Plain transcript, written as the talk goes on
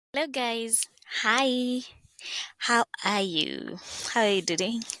Hello, guys. Hi. How are you? How are you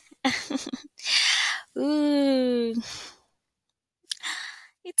doing? Ooh,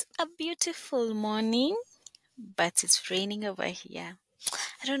 it's a beautiful morning, but it's raining over here.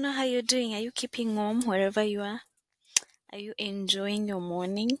 I don't know how you're doing. Are you keeping warm wherever you are? Are you enjoying your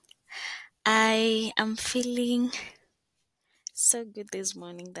morning? I am feeling so good this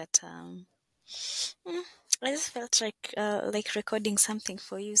morning that mm, I just felt like recording something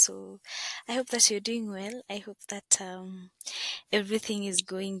for you. So I hope that you're doing well. I hope that everything is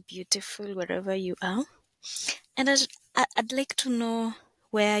going beautiful wherever you are. And I'd like to know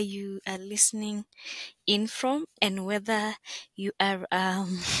where you are listening in from and whether you are a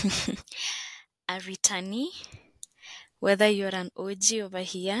returnee, whether you're an OG over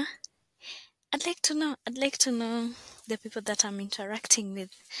here. I'd like to know. I'd like to know the people that I'm interacting with.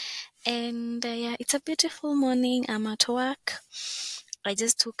 And yeah, it's a beautiful morning. I'm at work. I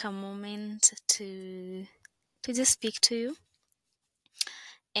just took a moment to just speak to you.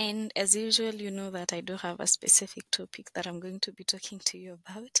 And as usual, you know that I do have a specific topic that I'm going to be talking to you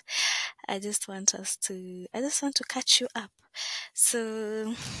about. I just want to catch you up.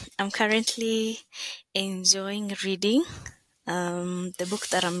 So I'm currently enjoying reading. The book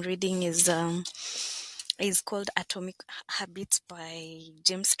that I'm reading is called Atomic Habits by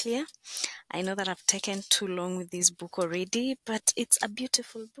James Clear. I know that I've taken too long with this book already, but it's a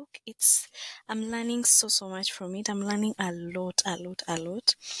beautiful book. I'm learning so much from it. I'm learning a lot,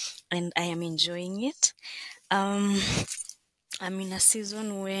 and I am enjoying it. Um, I'm in a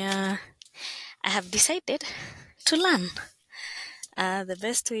season where I have decided to learn. The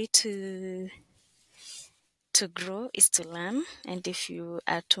best way to grow is to learn, and if you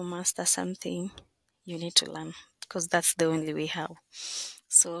are to master something, you need to learn because that's the only way how.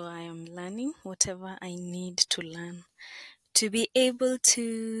 So I am learning whatever I need to learn to be able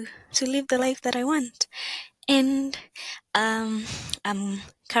to live the life that I want. And I'm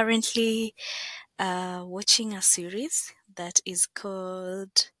currently watching a series that is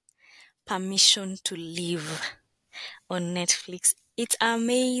called Permission to Live on Netflix. It's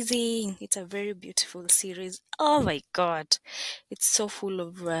amazing. It's a very beautiful series. Oh my god, it's so full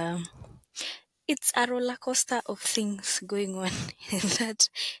of. It's a roller coaster of things going on in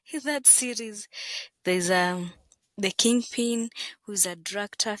that series. There's the kingpin who's a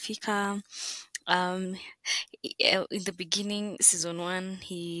drug trafficker. Um, in the beginning, season one,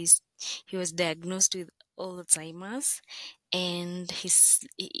 he was diagnosed with Alzheimer's, and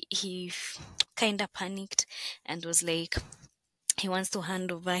he kind of panicked and was like, he wants to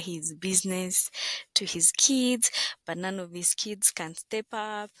hand over his business to his kids, but none of his kids can step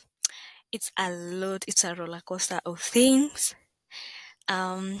up. It's a lot. It's a roller coaster of things.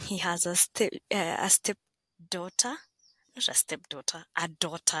 He has a stepdaughter, not a stepdaughter, a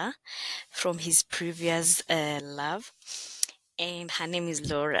daughter from his previous love, and her name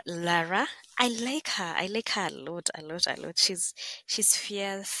is Lara. I like her. I like her a lot. She's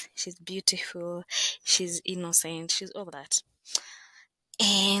fierce. She's beautiful. She's innocent. She's all that.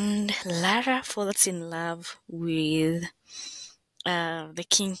 And Lara falls in love with the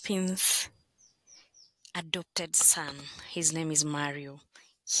kingpin's adopted son. His name is Mario.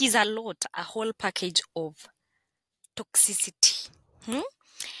 He's a whole package of toxicity. Hmm?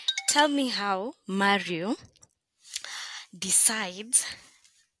 Tell me how Mario decides.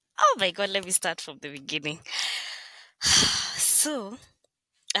 Oh my god, let me start from the beginning. So,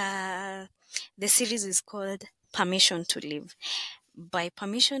 uh, the series is called Permission to Live. By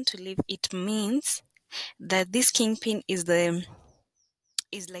permission to live, it means that this kingpin is like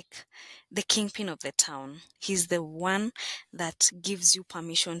the kingpin of the town. He's the one that gives you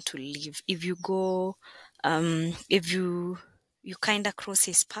permission to live. If you go, if you kind of cross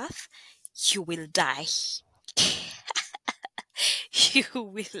his path, you will die. You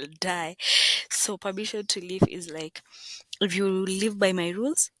will die. So permission to live is like, if you live by my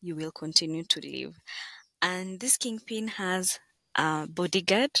rules, you will continue to live. And this kingpin has a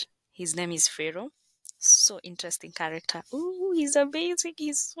bodyguard. His name is Pharaoh. So interesting character. Ooh, he's amazing.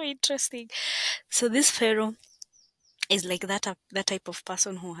 He's so interesting. So this Pharaoh is like that type of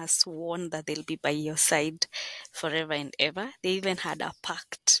person who has sworn that they'll be by your side forever and ever. They even had a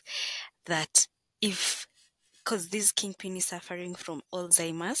pact that if because this kingpin is suffering from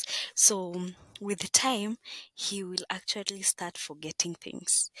Alzheimer's. So with time, he will actually start forgetting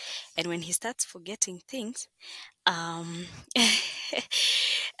things. And when he starts forgetting things, um,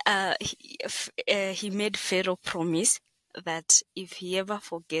 he made Pharaoh promise that if he ever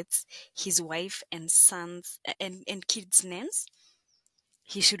forgets his wife and sons and kids' names,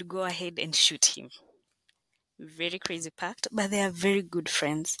 he should go ahead and shoot him. very crazy packed, but they are very good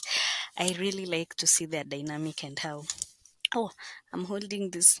friends. I really like to see their dynamic and how. Oh, I'm holding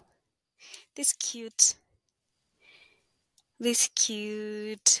this cute this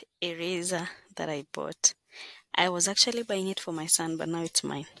cute eraser that I bought. I was actually buying it for my son, but now it's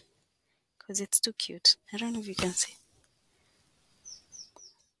mine because it's too cute. I don't know if you can see.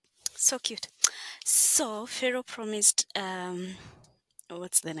 So cute. So Pharaoh promised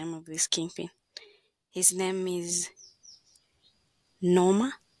what's the name of this kingpin? His name is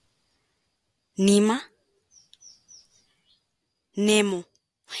Noma, Nima, Nemo.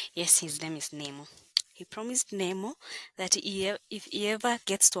 Yes, his name is Nemo. He promised Nemo that if he ever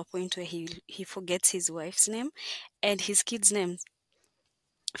gets to a point where he forgets his wife's name and his kid's name,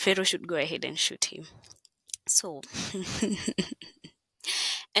 Pharaoh should go ahead and shoot him. So,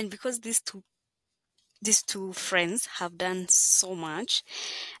 and because these two friends have done so much,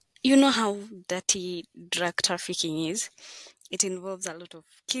 you know how dirty drug trafficking is. It involves a lot of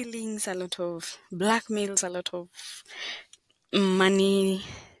killings, a lot of blackmails, a lot of money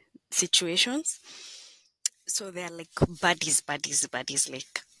situations. So they're like buddies,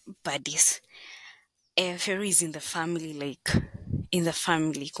 like buddies. Pharaoh is in the family, like in the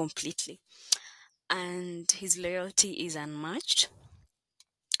family completely, and his loyalty is unmatched.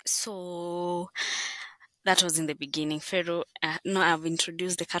 So that was in the beginning. Pharaoh. No, I've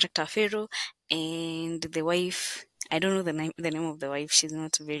introduced the character Pharaoh and the wife. I don't know the name of the wife. She's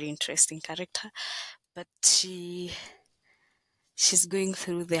not a very interesting character, but she's going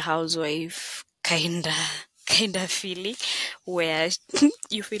through the housewife kinda feeling where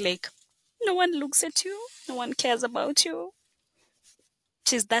you feel like no one looks at you, no one cares about you.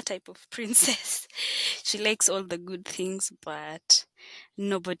 She's that type of princess. She likes all the good things, but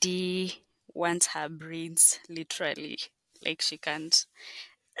nobody wants her brains, literally. Like she can't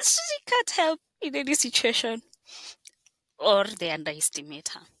help in any situation, or they underestimate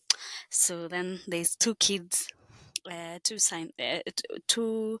her. So then there's two kids, two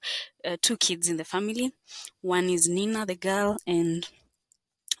kids in the family. One is Nina, the girl, and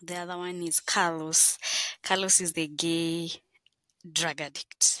the other one is Carlos. Carlos is the gay drug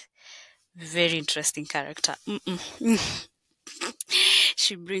addict. Very interesting character.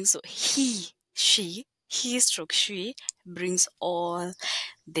 She brings he stroke she brings all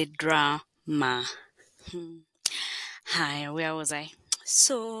the drama. Hi, where was I?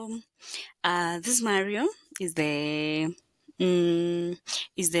 So, this Mario is the mm,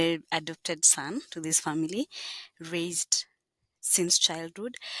 is the adopted son to this family, raised since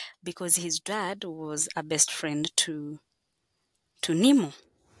childhood because his dad was a best friend to Nemo.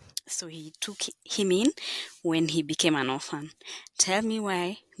 So he took him in when he became an orphan. Tell me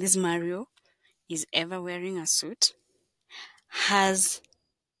why this Mario is ever wearing a suit, has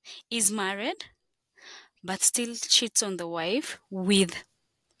is married, but still cheats on the wife with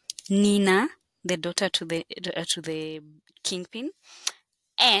Nina, the daughter to the kingpin,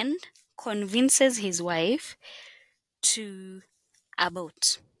 and convinces his wife to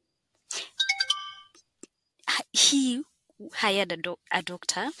abort. He hired a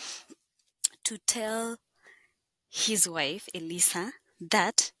doctor to tell his wife Elisa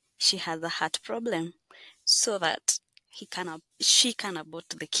that she has a heart problem, so that she can abort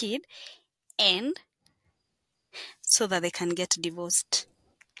the kid, and so that they can get divorced.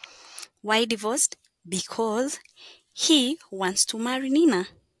 Why divorced? Because he wants to marry Nina.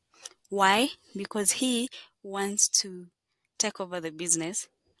 Why? Because he wants to take over the business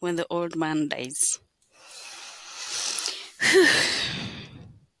when the old man dies.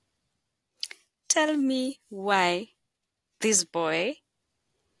 Tell me why this boy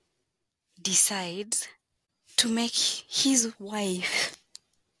decides to make his wife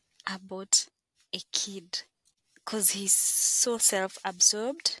abort a kid, because he's so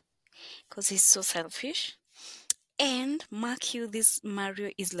self-absorbed, because he's so selfish. And mark you, this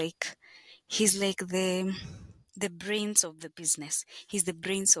Mario is like, he's like the brains of the business. He's the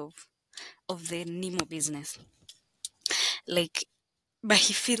brains of the Nemo business. Like, but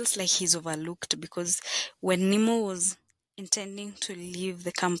he feels like he's overlooked because when Nemo was intending to leave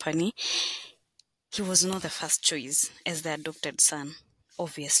the company, he was not the first choice as the adopted son,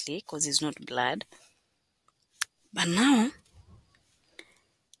 obviously, because he's not blood. But now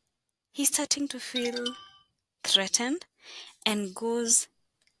he's starting to feel threatened and goes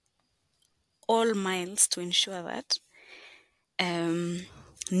all miles to ensure that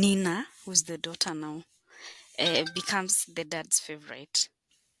Nina, who's the daughter now, becomes the dad's favorite.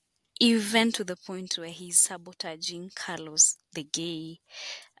 Even to the point where he's sabotaging Carlos, the gay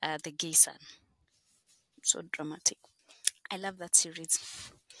son. So dramatic. I love that series.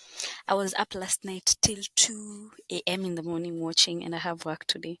 I was up last night till 2 a.m. in the morning watching, and I have work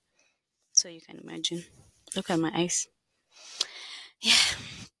today. So you can imagine. Look at my eyes. Yeah,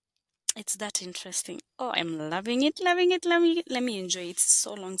 it's that interesting. Oh, I'm loving it, loving it, loving it. Let me enjoy it. It's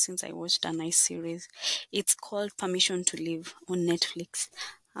so long since I watched a nice series. It's called Permission to Live on Netflix.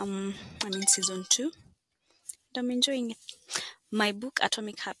 I'm in season 2, and I'm enjoying it. My book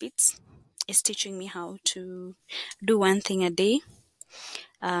Atomic Habits is teaching me how to do one thing a day,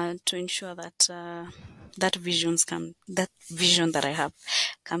 to ensure that that vision that I have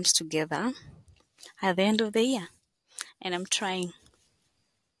comes together at the end of the year. And I'm trying.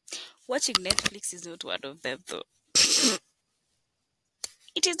 Watching Netflix is not one of them, though.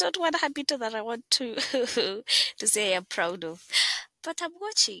 It is not one habit that I want to to say I'm proud of. But I'm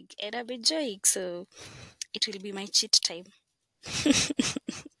watching and I'm enjoying, so it will be my cheat time.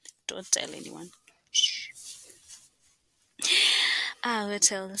 Don't tell anyone. Shh.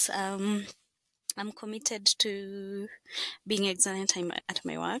 What else? I'm committed to being excellent at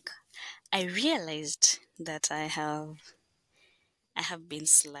my work. I realized that I have been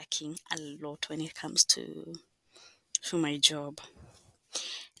slacking a lot when it comes to my job.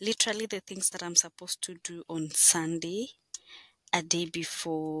 Literally, the things that I'm supposed to do on Sunday, a day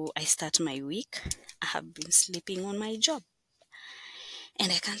before I start my week, I have been sleeping on my job.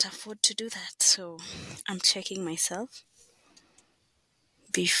 And I can't afford to do that. So I'm checking myself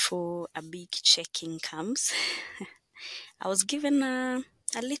before a big check-in comes. I was given a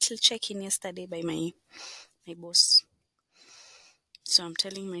little check-in yesterday by my boss. So I'm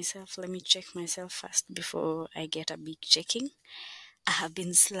telling myself, let me check myself first before I get a big check-in. I have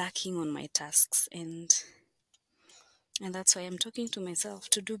been slacking on my tasks, and that's why I'm talking to myself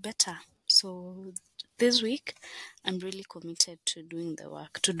to do better. So this week, I'm really committed to doing the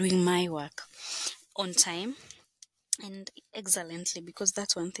work, to doing my work on time and excellently, because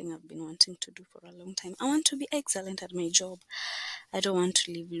that's one thing I've been wanting to do for a long time. I want to be excellent at my job. I don't want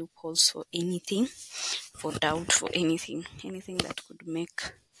to leave loopholes for anything, for doubt, for anything that could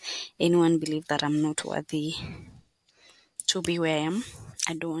make anyone believe that I'm not worthy to be where I am.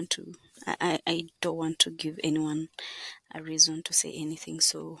 I don't want to. I don't want to give anyone a reason to say anything.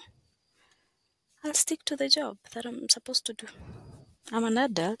 So I'll stick to the job that I'm supposed to do. I'm an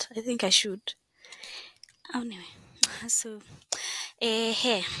adult. I think I should. Anyway, so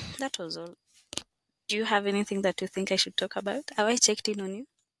hey, that was all. Do you have anything that you think I should talk about? Have I checked in on you?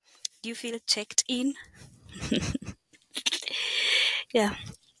 Do you feel checked in? Yeah.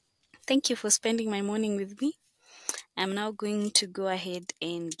 Thank you for spending my morning with me. I'm now going to go ahead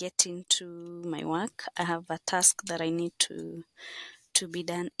and get into my work. I have a task that I need to be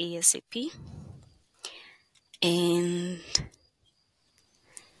done ASAP. And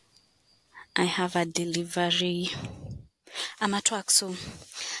I have a delivery. I'm at work, so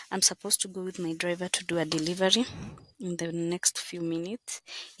I'm supposed to go with my driver to do a delivery in the next few minutes.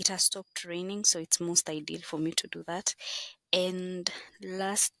 It has stopped raining, so it's most ideal for me to do that. And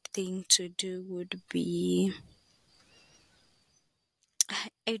last thing to do would be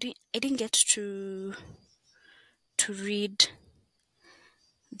I didn't get to read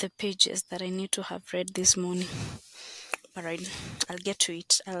the pages that I need to have read this morning. But I'll get to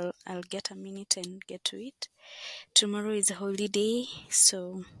it. I'll get a minute and get to it. Tomorrow is a holiday,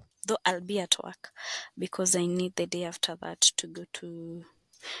 so though I'll be at work because I need the day after that to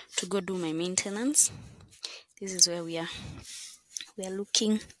go do my maintenance. This is where we are. We are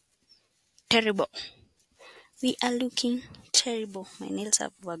looking terrible. We are looking terrible. My nails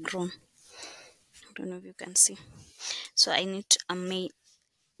have overgrown. I don't know if you can see. So I need to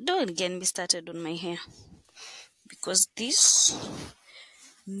don't get me started on my hair, because this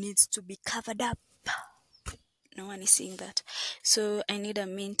needs to be covered up. No one is seeing that. So I need a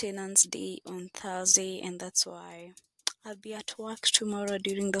maintenance day on Thursday, and that's why I'll be at work tomorrow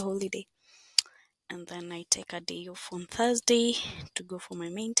during the holiday. And then I take a day off on Thursday to go for my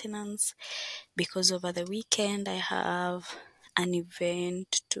maintenance, because over the weekend I have an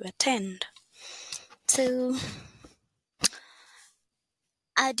event to attend. So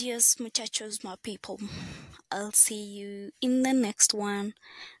adios muchachos, my people. I'll see you in the next one,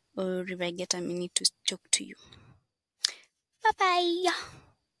 or if I get a minute to talk to you. Bye bye.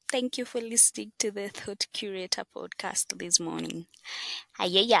 Thank you for listening to the Thought Curator podcast this morning.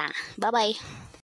 Bye bye.